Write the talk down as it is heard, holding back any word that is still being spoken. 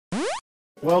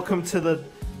Welcome to the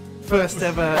first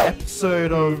ever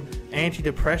episode of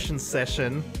Antidepressant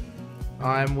Session.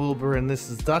 I'm Wilbur and this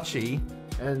is Dutchy,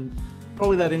 and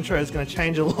probably that intro is going to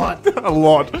change a lot. A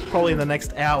lot. Probably in the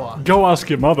next hour. Go ask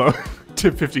your mother.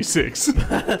 Tip 56.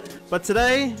 But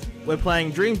today, we're playing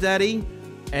Dream Daddy,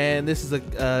 and this is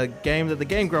a game that the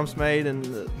Game Grumps made, and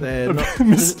they're not...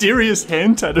 Mysterious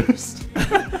hand tattoos.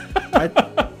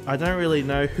 I don't really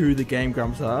know who the Game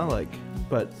Grumps are,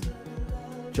 but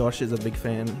Josh is a big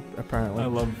fan, apparently.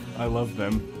 I love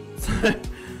them. So,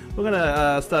 we're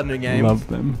gonna start a new game. Love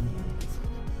them.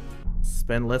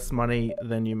 Spend less money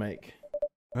than you make.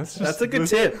 That's a good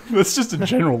tip. That's just a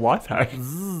general life hack.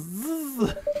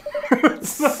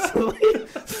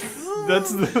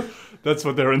 That's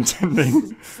what they're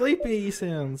intending. Sleepy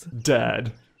sounds.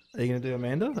 Dad. Are you gonna do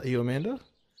Amanda? Are you Amanda?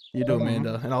 You do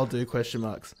Amanda, and I'll do question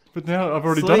marks. But now I've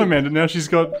already done Amanda. Now she's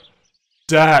got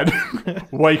Dad.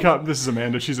 Wake up. This is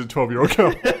Amanda. She's a 12-year-old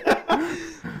girl.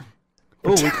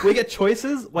 Oh, we get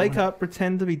choices. Wake up.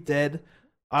 Pretend to be dead.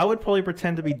 I would probably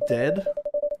pretend to be dead.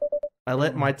 I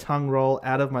let my tongue roll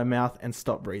out of my mouth and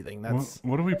stop breathing. That's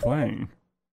what are we playing?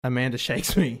 Amanda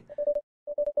shakes me.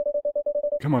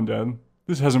 Come on, Dad.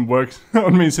 This hasn't worked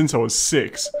on me since I was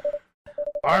 6.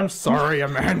 I'm sorry,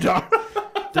 Amanda.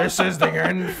 This is the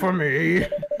end for me.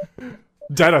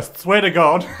 Dad, I swear to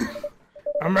God.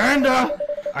 Amanda,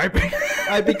 I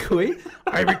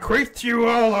bequeath to you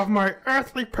all of my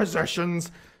earthly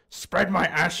possessions. Spread my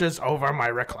ashes over my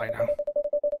recliner.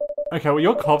 Okay, well,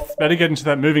 your cops better get into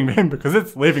that moving van because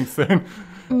it's leaving soon.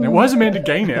 Now, why is Amanda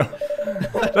gay now?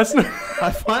 That's not...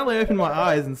 I finally open my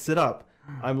eyes and sit up.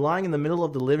 I'm lying in the middle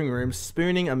of the living room,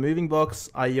 spooning a moving box.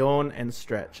 I yawn and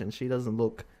stretch, and she doesn't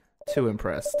look too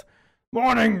impressed.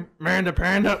 Morning, Amanda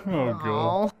Panda. Oh,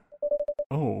 God.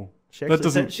 Oh. That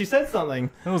doesn't... She said something.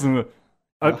 That wasn't the...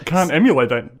 I can't emulate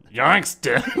that. Yikes,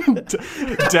 Dad.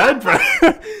 Dad,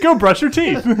 go brush your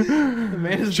teeth.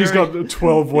 She's got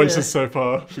 12 voices so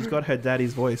far. She's got her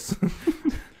daddy's voice.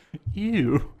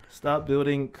 Ew. Start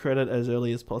building credit as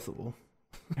early as possible.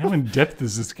 How in depth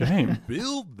is this game?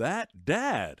 Build that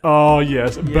dad. Oh,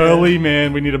 yes. Yeah. Burly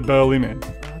man. We need a burly man.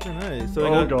 I don't know.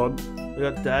 So God. We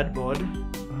got Dad Bod.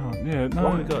 Oh, yeah. No.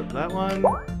 Oh, we got that one.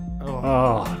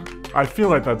 Oh. I feel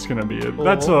like that's going to be it.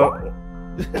 That's a...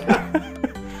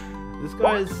 This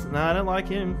guy's... No, I don't like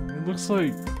him. It looks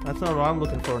like... That's not what I'm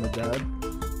looking for in a dad.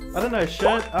 I don't know,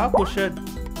 shirt up or shirt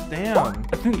down?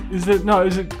 I think... Is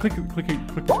it click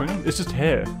between them? It's just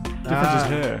hair. Difference is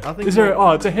hair. I think it's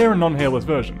a hair and non-hairless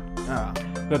version. Ah.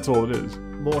 That's all it is.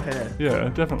 More hair. Yeah,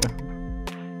 definitely.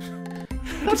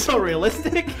 That's not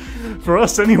realistic. For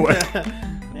us, anyway.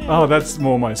 Yeah. Oh, that's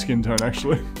more my skin tone,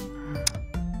 actually.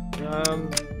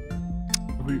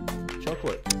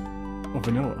 Chocolate. Or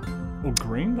vanilla. Or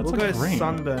green? That's we'll like go green.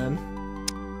 Sunburn.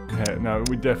 Hair. No,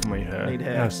 we definitely hair. Need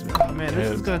hair. Yes. Oh man,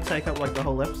 this is gonna take up like the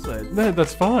whole episode. No,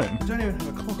 that's fine. I don't even have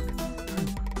a clock.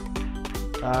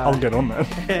 I'll get on that.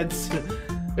 Heads.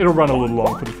 It'll run a little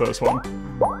long for the first one.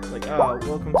 Like,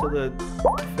 welcome to the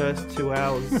first 2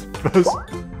 hours.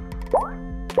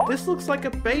 This looks like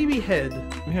a baby head.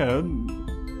 Yeah.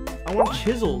 I want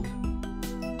chiseled.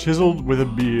 Chiseled with a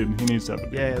beard. He needs to have a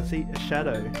beard. Yeah, see, a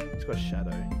shadow. It's got a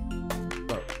shadow.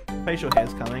 But facial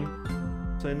hair's coming.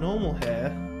 So normal hair.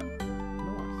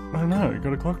 Nice. I don't know.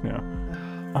 Got a clock now.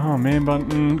 Oh, man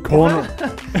bun. Corner. Is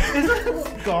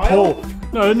that Guile? Paul.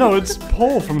 No, it's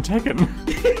Paul from Tekken.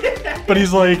 But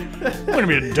he's like, I'm gonna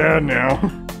be a dad now.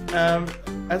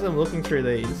 As I'm looking through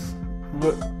these,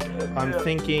 I'm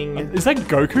thinking... Is that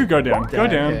Goku? Go down. Go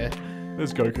down. Hair.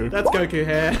 There's Goku. That's Goku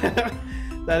hair.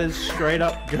 That is straight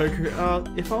up Goku.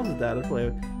 If I was a dad, I'd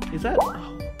play... Is that...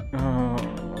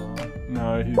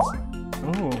 No, he's...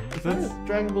 Oh, is that a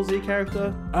Dragon Ball Z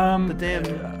character? The damn...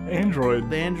 Android.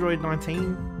 The Android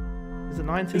 19? Is it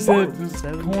 19? Is there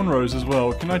cornrows as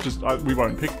well? Can I just... we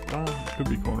won't pick... could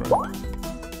be cornrows.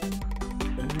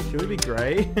 Should we be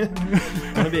grey? I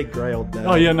want to be a grey old dad.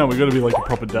 Oh yeah, no, we got to be like a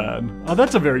proper dad. Oh,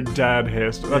 that's a very dad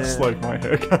hairstyle. That's like my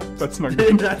haircut. That's not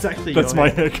good. That's actually That's my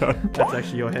haircut. That's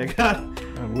actually your haircut.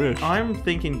 I wish. I'm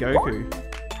thinking Goku.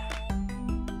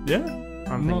 Yeah?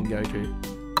 I'm thinking Goku.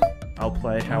 I'll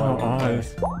play how I want to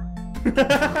play.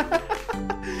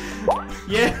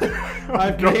 Yeah,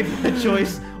 I've made my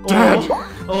choice. Dad!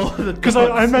 Because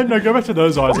I imagine, no, go back to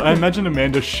those eyes. I imagine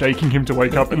Amanda shaking him to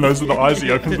wake up, and those are the eyes he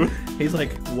opens with. He's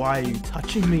like, why are you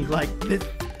touching me like this?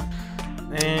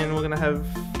 And we're gonna have...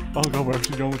 Oh god, we're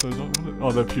actually going with those eyes.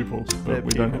 Oh, they're pupils, but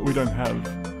we don't have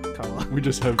colour. We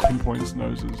just have pinpoints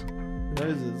noses.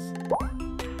 Noses.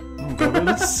 Oh god,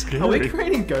 that's scary. Are we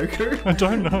creating Goku? I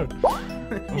don't know.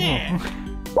 Yeah.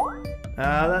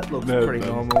 That looks pretty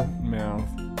normal. Mouth.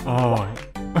 Oh,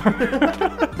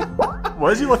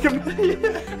 Why is he like a...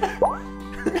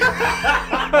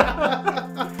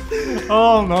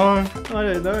 Oh no. I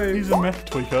don't know. He's a meth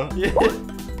tweaker. Yeah.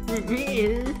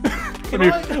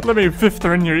 Let me fifth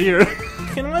her in your ear.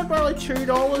 Can I borrow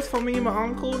 $2 for me and my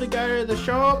uncle to go to the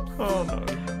shop? Oh no.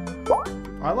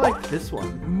 I like this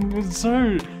one.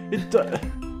 So,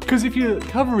 because if you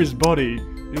cover his body,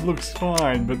 it looks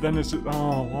fine, but then it's,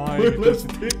 oh, why?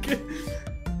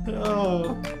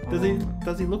 Oh, does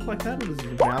he look like that, or does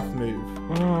his mouth move?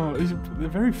 Oh, they're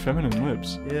very feminine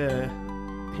lips. Yeah.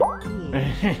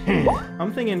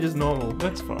 I'm thinking just normal.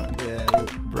 That's fine. Yeah.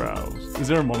 Brows. Is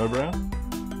there a monobrow?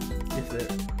 Is it?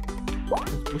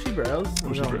 Bushy brows?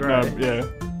 Bushy brows. No, yeah.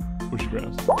 Bushy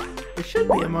brows. It should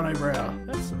be a monobrow.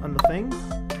 That's on the thing.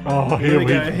 Oh, Here we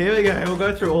go. Here we go. We'll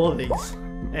go through all of these,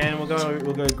 and we'll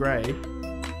go grey.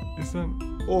 Is that?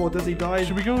 Or does he dye?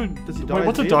 Should we go? Does he dye? Wait,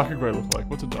 what's a his darker grey look like?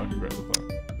 What's a darker grey look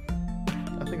like?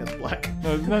 I think that's black.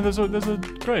 No, there's a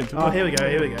grey. Oh, here we go.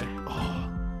 Here we go. Oh,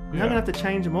 Yeah. I'm gonna have to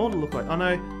change them all to look like. Oh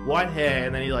no, white hair,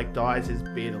 and then he like dyes his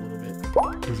beard a little bit.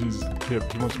 Because he's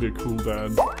hip. He wants to be a cool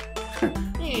dad.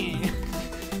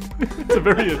 It's a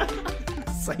very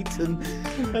Satan.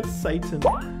 That's Satan.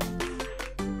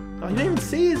 Oh, you didn't even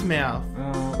see his mouth.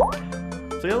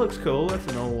 So that looks cool. That's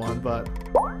an old one, but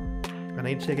I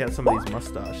need to check out some of these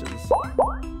mustaches.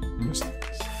 Mustache.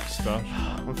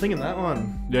 I'm thinking that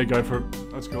one. Yeah, go for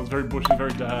it. That's cool. It's very bushy,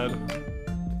 very dad.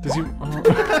 Does he?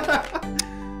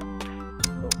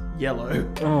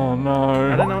 Yellow. Oh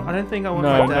no. I don't know. I don't think I want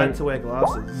my dad to wear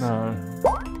glasses. No.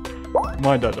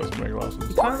 My dad doesn't wear glasses.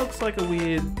 He kind of looks like a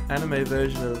weird anime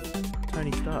version of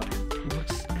Tony Stark. He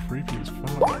looks creepy as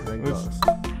fuck.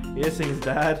 Piercings,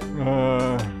 Dad.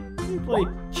 You play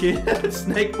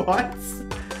snake bites.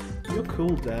 You're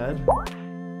cool, Dad.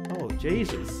 Oh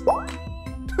Jesus.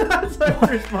 That's over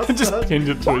his mustache. Just pinned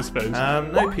it to his face.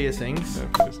 No piercings. No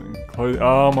piercing.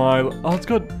 Oh my. Oh, it's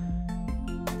got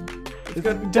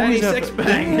Danny Sex outfit.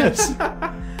 Bang. Yes.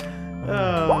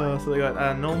 Oh, so we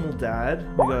got normal dad.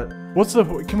 We got. What's the?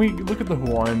 Can we look at the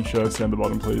Hawaiian shirts down the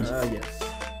bottom, please? Yes.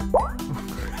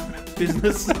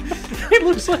 Business.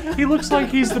 He looks like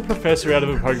he's the professor out of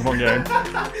a Pokemon game.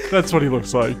 That's what he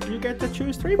looks like. You get to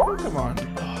choose 3 Pokemon.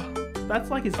 That's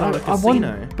like his own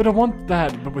casino. I want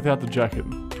that, but without the jacket.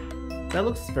 That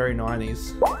looks very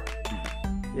 90s.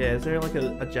 Yeah, is there like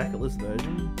a jacketless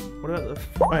version? What about the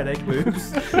fried egg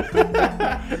boobs?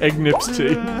 Egg nips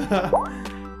tea.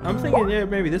 I'm thinking, yeah,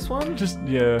 maybe this one? Just,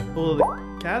 yeah. All the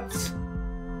cats?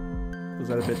 Was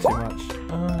that a bit too much?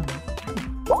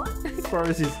 He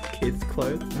borrows his kids'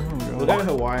 clothes. Oh, God. We'll go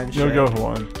Hawaiian shirt. You'll go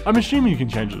Hawaiian. I'm assuming you can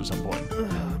change it at some point.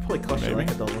 Probably cost you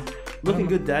Maybe. like $1. Looking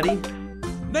good, Daddy.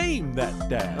 Name that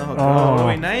dad. Oh, God. What do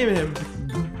we name him?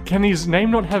 Can his name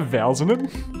not have vowels in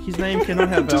it? His name cannot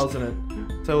have vowels in it.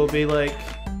 So it'll be like...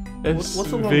 What's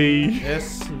the long... S-V...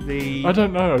 S-V... I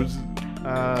don't know.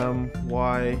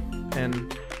 Y...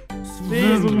 and...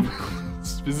 Svynm.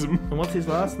 Svynm. And what's his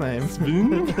last name?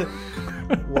 Svynm?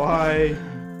 Y-S-S-D-R...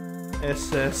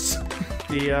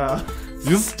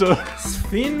 Yssdr.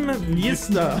 Svynm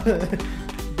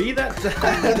Yssdr. Be that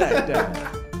dad.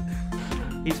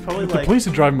 He's probably If like... the police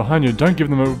are driving behind you, don't give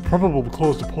them a probable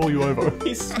cause to pull you over.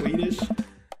 He's Swedish. And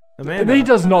Amanda. he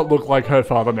does not look like her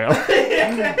father now.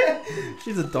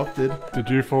 She's adopted. Did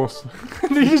you force?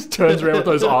 He just turns around with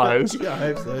those eyes. Yeah, I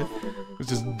hope so. It's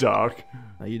just dark.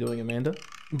 Are you doing Amanda?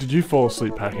 Did you fall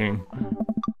asleep packing?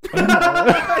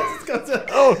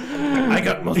 Oh, I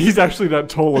got most. He's actually that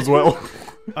tall as well.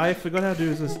 I forgot how to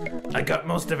do this. I got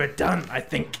most of it done, I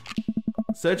think.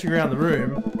 Searching around the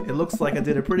room, it looks like I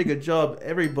did a pretty good job.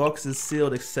 Every box is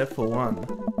sealed except for one.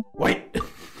 Wait,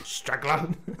 Straggler.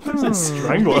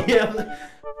 Strangler. Yeah.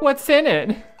 What's in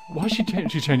it? Why is she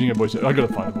changing her voice? I gotta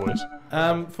find a voice.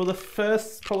 For the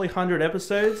first probably 100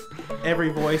 episodes,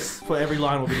 every voice for every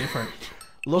line will be different.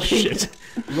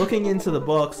 Looking into the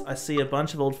box, I see a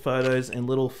bunch of old photos and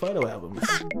little photo albums.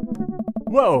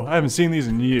 Whoa, I haven't seen these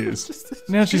in years.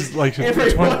 Now she's like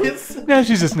Every 20. voice. Now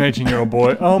she's just an 18-year-old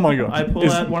boy. Oh my god. I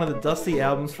pull out one of the dusty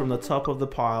albums from the top of the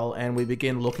pile and we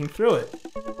begin looking through it.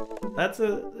 That's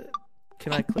a...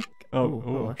 Can I click?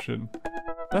 Oh, shit.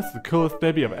 That's the coolest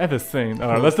baby I've ever seen.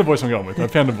 Alright, that's the voice I'm going with. I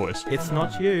found a voice. It's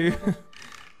not you.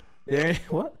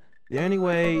 What? The only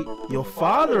way your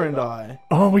father and I...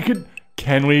 Oh, we could...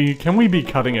 Can we be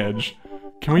cutting edge?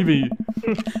 Can we be...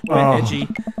 We're edgy.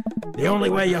 The only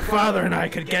way your father and I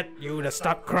could get you to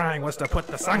stop crying was to put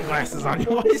the sunglasses on you.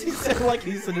 Why does he sound like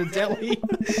he's in a deli?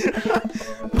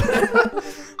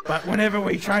 But whenever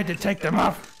we tried to take them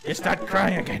off, you start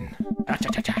crying again.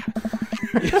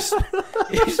 You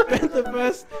spent the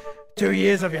first 2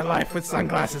 years of your life with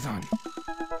sunglasses on.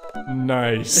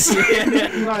 Nice.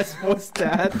 Nice voice,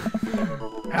 Dad.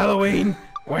 Halloween,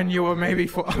 when you were maybe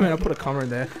 4. I mean, I'll put a comma in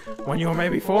there. When you were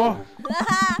maybe 4.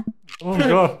 Oh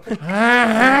god.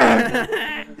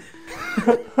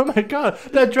 Oh my god,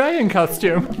 that dragon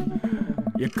costume.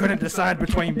 You couldn't decide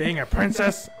between being a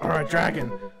princess or a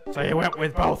dragon, so you went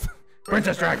with both.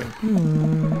 Princess Dragon.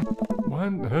 Why?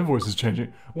 Her voice is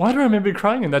changing. Why do I remember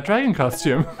crying in that dragon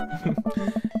costume?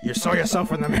 You saw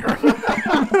yourself in the mirror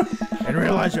and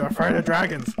realized you're afraid of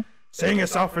dragons. Seeing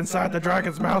yourself inside the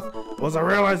dragon's mouth was a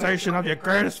realization of your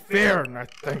greatest fear, I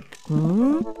think.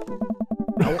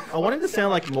 I wanted to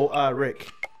sound like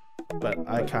Rick, but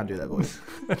I can't do that voice.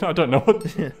 I don't know what.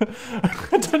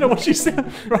 I don't know what she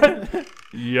said. Right?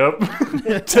 Yup.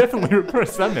 Definitely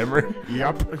repress that memory.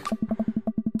 Yup.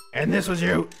 And this was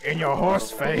you in your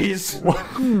horse phase. What?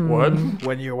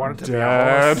 When you wanted to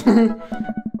Dad. be a horse.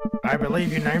 I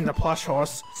believe you named the plush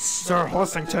horse Sir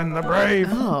Horsington the Brave.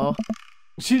 Oh.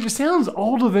 She just sounds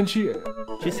older than she.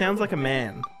 She sounds like a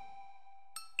man.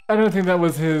 I don't think that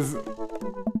was his.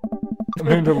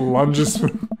 Amanda lunges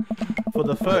for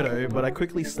the photo, but I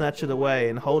quickly snatch it away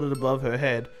and hold it above her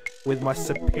head with my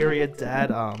superior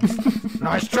dad arms.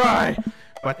 Nice try,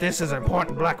 but this is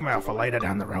important blackmail for later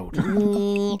down the road.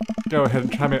 Go ahead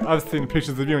and try me. I've seen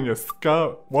pictures of you in your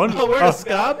scar. What? Oh, we're a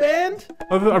scar band?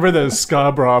 I read that as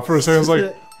scar bra for a second. I was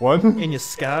like, what? In your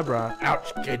scar bra.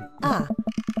 Ouch, kid.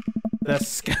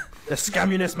 The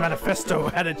Scummunist Manifesto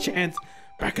had a chance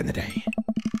back in the day.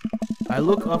 I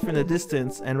look off in the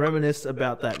distance and reminisce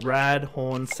about that rad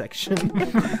horn section.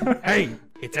 Hey,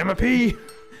 it's Emma P.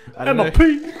 Emma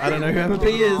P. I don't know who Emma P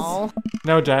is.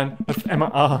 No, Dan, that's Emma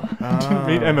R. I didn't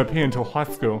meet Emma P until high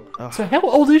school. So how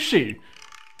old is she?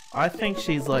 I think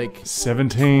she's like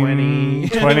 17, 20.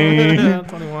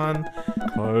 21.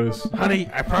 Close. Honey,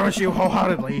 I promise you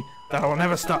wholeheartedly that I will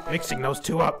never stop mixing those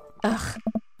two up. Ugh.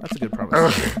 That's a good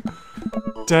promise.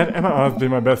 Dad, Emma R's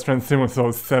been my best friend since I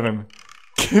was 7.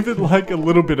 Give it like a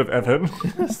little bit of effort.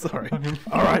 Sorry.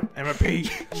 Alright, Emma P.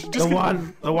 The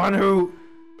one who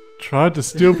tried to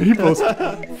steal people's,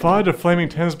 fired a flaming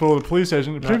tennis ball at the police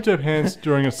station, pooped her pants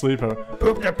during a sleepover.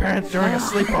 Pooped her pants during a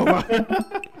sleepover.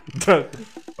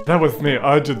 That was me.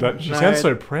 I did that. She sounds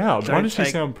so proud. Why does she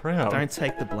sound proud? Don't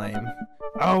take the blame.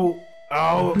 Oh.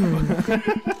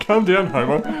 Calm down,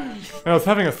 Homer. I was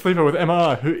having a sleepover with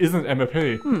Emma, who isn't Emma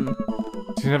P.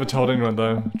 She never told anyone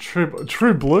though.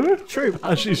 True Blue? True.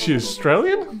 Is she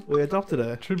Australian? We adopted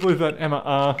her. True Blue's that Emma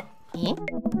R.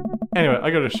 Anyway,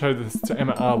 I gotta show this to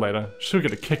Emma R later. She'll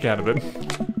get a kick out of it.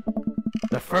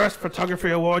 The first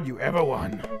photography award you ever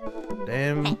won.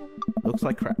 Damn. Looks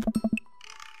like crap.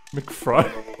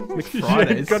 McFriday's.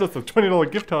 McFriday's? Got us a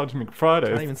 $20 gift card to McFriday's. I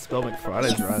can't even spell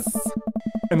McFriday's right.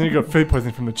 And then you got food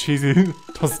poisoning from the cheesy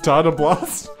tostada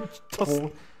blast.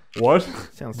 What?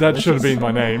 Sounds that delicious. should have been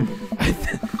my name.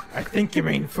 I think you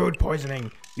mean food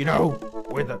poisoning. You know,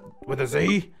 with a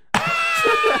Z.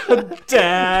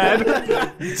 Dad.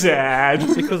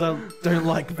 Because I don't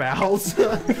like vowels,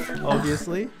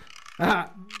 obviously.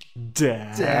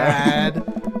 Dad.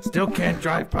 Still can't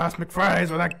drive past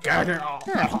McFriday's without gagging.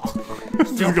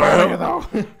 Still funny though.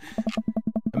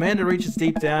 Amanda reaches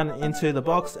deep down into the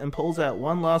box and pulls out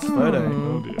one last photo.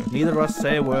 Oh dear. Neither of us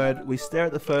say a word. We stare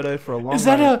at the photo for a long Is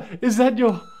that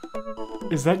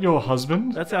your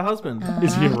husband? That's our husband.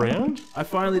 Is he around? I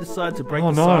finally decide to break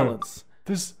the silence.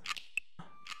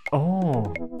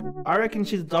 I reckon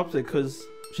she's adopted because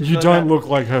you don't look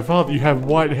like her father. You have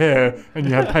white hair and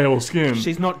you have pale skin.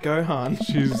 She's not Gohan.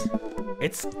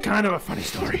 It's kind of a funny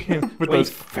story. We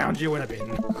found you in a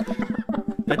bin.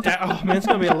 Oh man, it's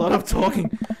gonna be a lot of talking.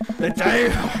 The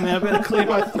day, I better clear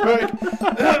my throat.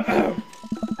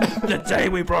 The day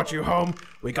we brought you home,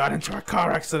 we got into a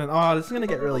car accident. Oh, this is gonna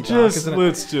get really dark, isn't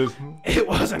it? It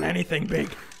wasn't anything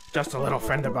big, just a little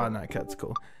fender bar. No, that's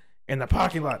cool. In the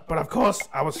parking lot, but of course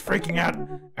I was freaking out,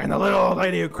 and the little old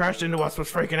lady who crashed into us was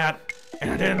freaking out,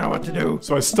 and I didn't know what to do.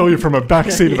 So I stole you from a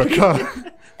backseat of a car.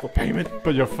 For payment.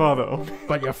 But your father, oh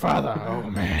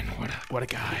man, what a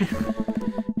guy.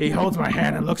 He holds my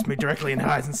hand and looks me directly in the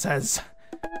eyes and says,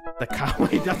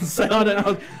 he doesn't say, I don't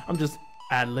know, I'm just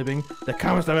ad-libbing. The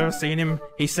calmest I've ever seen him,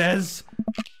 he says,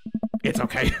 it's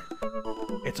okay.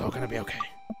 It's all gonna be okay. ...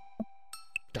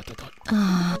 Well,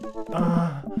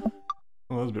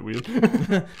 that was a bit weird.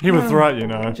 He was right, you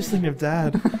know. Just thinking of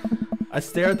Dad. I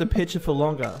stare at the picture for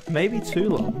longer, maybe too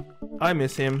long. I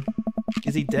miss him.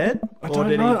 Is he dead? I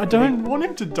don't know. I don't want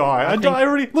him to die. I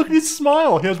already look at his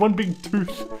smile. He has one big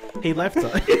tooth. He left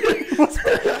her.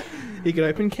 He could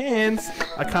open cans.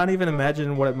 I can't even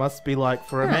imagine what it must be like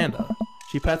for Amanda.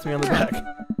 She pats me on the back.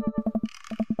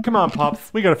 Come on,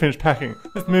 Pops. We gotta finish packing.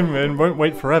 This movement won't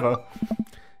wait forever.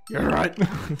 You're right.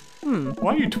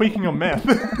 Why are you tweaking your meth?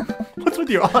 What's with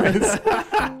your eyes?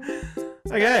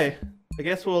 Okay. I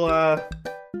guess we'll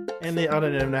end the. I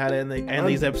don't even know how to end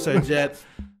these episodes yet.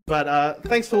 But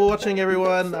thanks for watching,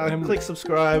 everyone. Click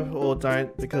subscribe or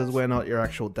don't, because we're not your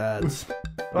actual dads.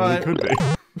 Well, we could be.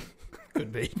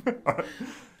 Could be.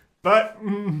 But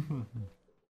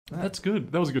that's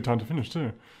good. That was a good time to finish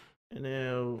too. And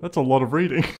now that's a lot of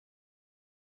reading.